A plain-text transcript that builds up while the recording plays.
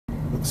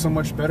looks so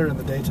much better in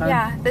the daytime.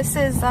 Yeah, this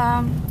is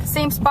the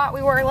same spot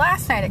we were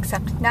last night,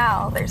 except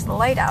now there's the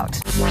light out.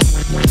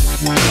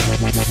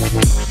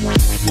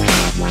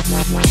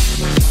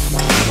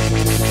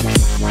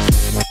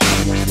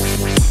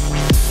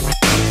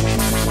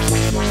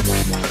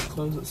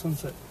 Close at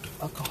sunset.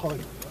 Alcoholic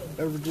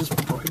beverages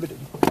prohibited.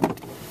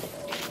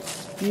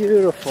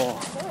 Beautiful.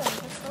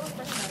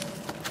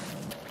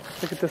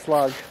 Look at this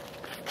log.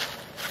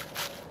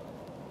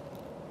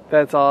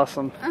 That's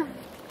awesome.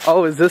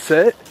 Oh, is this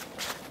it?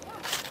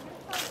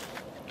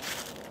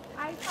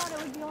 I thought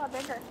it would be a lot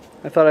bigger.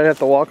 I thought I'd have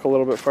to walk a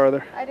little bit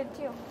farther. I did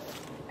too.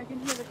 I can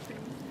hear the trees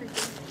creaking.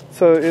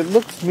 So it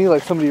looks to me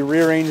like somebody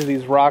rearranged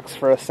these rocks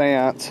for a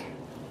seance. They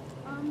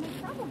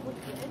probably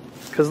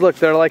did. Because look,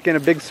 they're like in a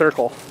big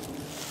circle.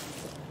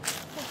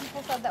 So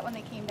people said that when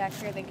they came back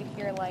here, they could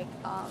hear like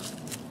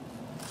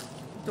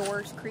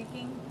doors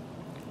creaking.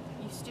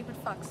 You stupid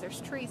fucks,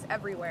 there's trees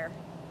everywhere.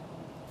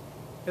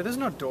 Yeah, there's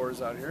no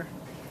doors out here.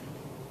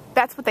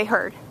 That's what they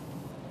heard.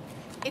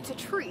 It's a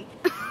tree.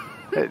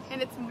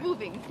 And it's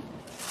moving.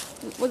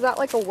 Was that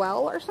like a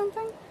well or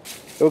something?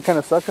 It would kind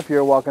of suck if you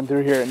were walking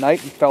through here at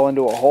night and fell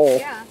into a hole.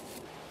 Yeah.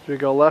 Should we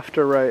go left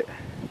or right?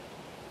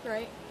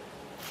 Right.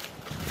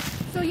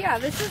 So yeah,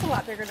 this is a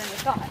lot bigger than we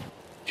thought.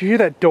 Did you hear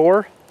that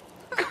door?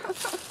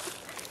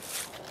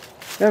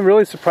 I'm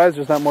really surprised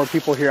there's not more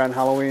people here on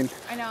Halloween.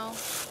 I know.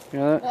 You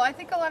know that? Well, I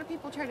think a lot of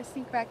people try to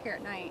sneak back here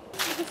at night.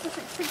 This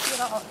isn't creepy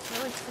at all. It's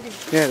really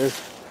pretty. Yeah, it is.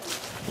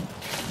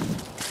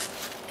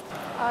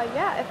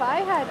 Yeah, if I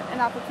had an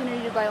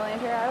opportunity to buy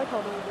land here, I would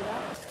totally do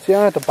that. See, I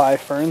don't have to buy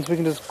ferns. We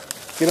can just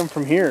get them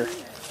from here.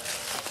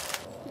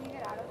 Can you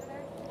get out over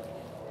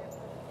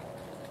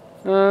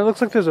there? It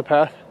looks like there's a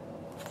path.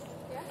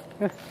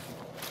 Yeah?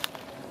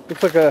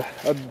 Looks like a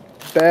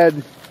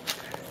bad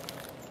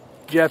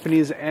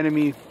Japanese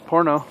anime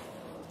porno.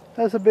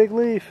 That's a big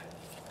leaf.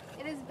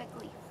 It is a big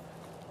leaf.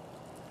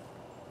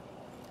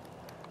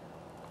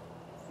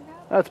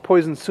 That's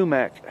poison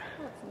sumac.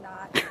 No,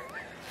 it's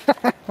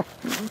not.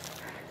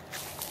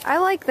 I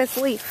like this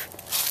leaf.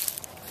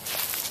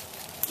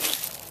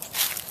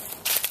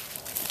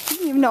 I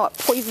don't even know what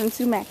poison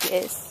sumac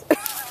is.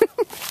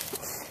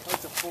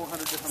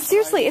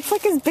 Seriously, it's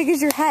like as big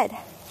as your head.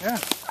 Yeah.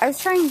 I was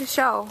trying to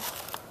show.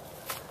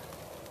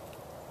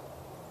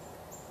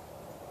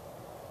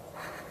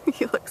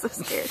 You look so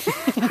scared.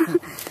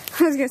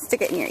 I was gonna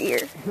stick it in your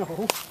ear.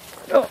 No.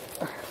 Oh.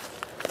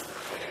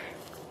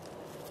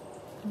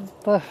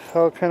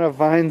 What kind of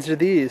vines are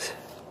these?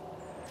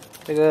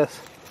 Look at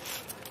this.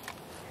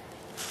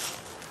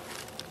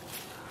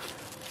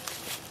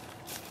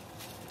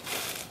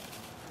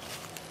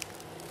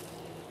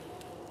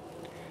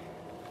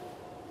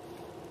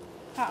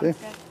 Oh, See? good.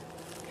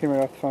 Came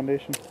right off the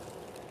foundation.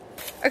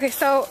 Okay,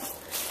 so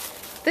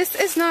this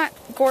is not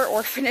Gore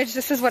Orphanage.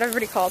 This is what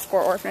everybody calls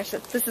Gore Orphanage.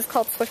 This is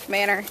called Swift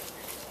Manor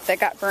that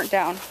got burnt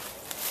down.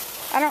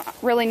 I don't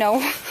really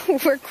know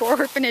where Gore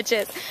Orphanage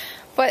is,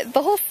 but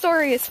the whole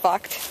story is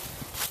fucked.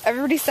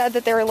 Everybody said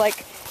that there were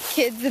like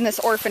kids in this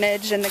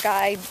orphanage and the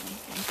guy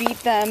beat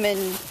them and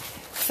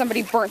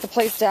somebody burnt the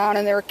place down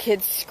and there were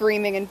kids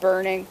screaming and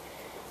burning.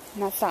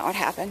 And that's not what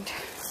happened.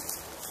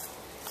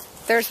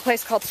 There's a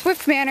place called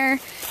Swift Manor.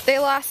 They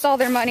lost all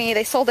their money.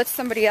 They sold it to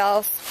somebody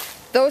else.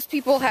 Those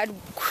people had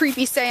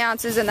creepy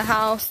seances in the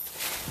house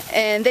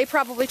and they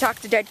probably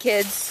talked to dead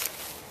kids.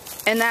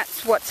 And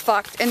that's what's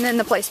fucked. And then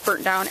the place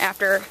burnt down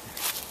after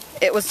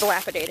it was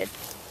dilapidated.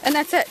 And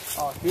that's it.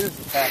 Oh, here's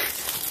the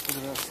path.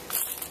 Look at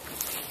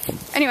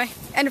this. Anyway,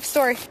 end of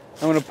story.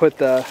 I'm going to put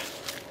the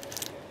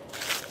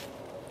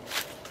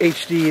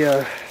HD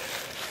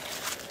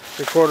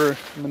recorder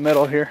in the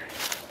middle here.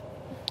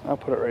 I'll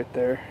put it right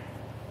there.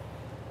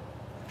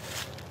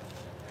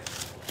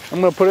 I'm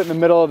going to put it in the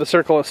middle of the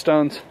circle of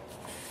stones.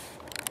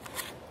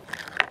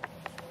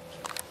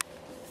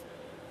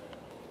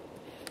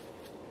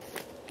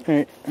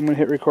 Alright, I'm going to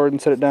hit record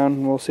and set it down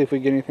and we'll see if we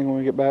get anything when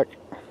we get back.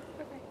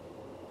 Okay.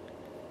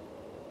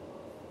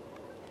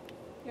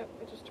 Yep,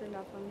 it just turned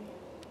off on me.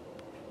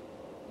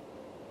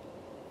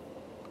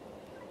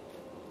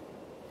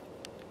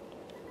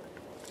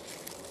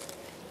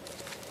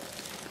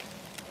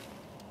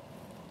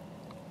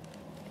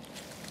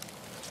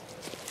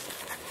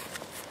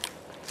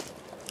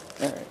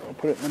 Alright, we'll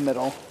put it in the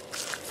middle.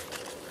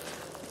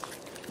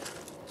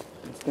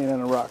 And stand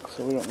on a rock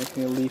so we don't make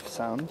any leaf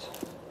sounds.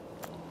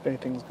 If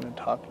anything's going to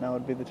talk, now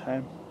would be the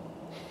time.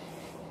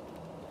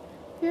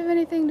 If you have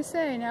anything to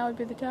say, now would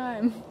be the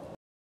time.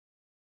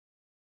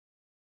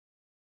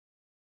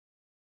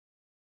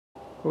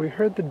 We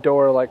heard the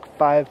door like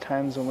 5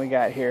 times when we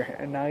got here,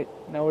 and now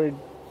we're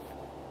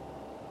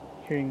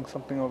hearing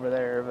something over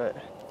there, but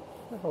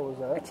what the hell was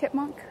that? A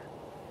chipmunk?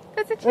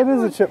 That's a chipmunk. That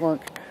is a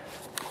chipmunk.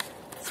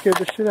 It scared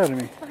the shit out of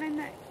me. Behind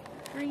that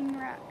green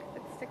rock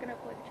that's sticking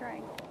up like a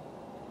triangle.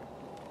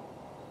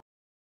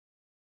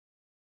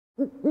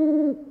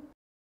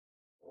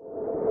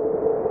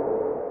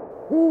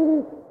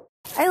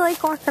 I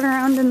like walking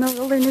around in the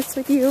wilderness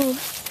with you,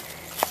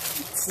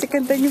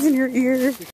 sticking things in your ear.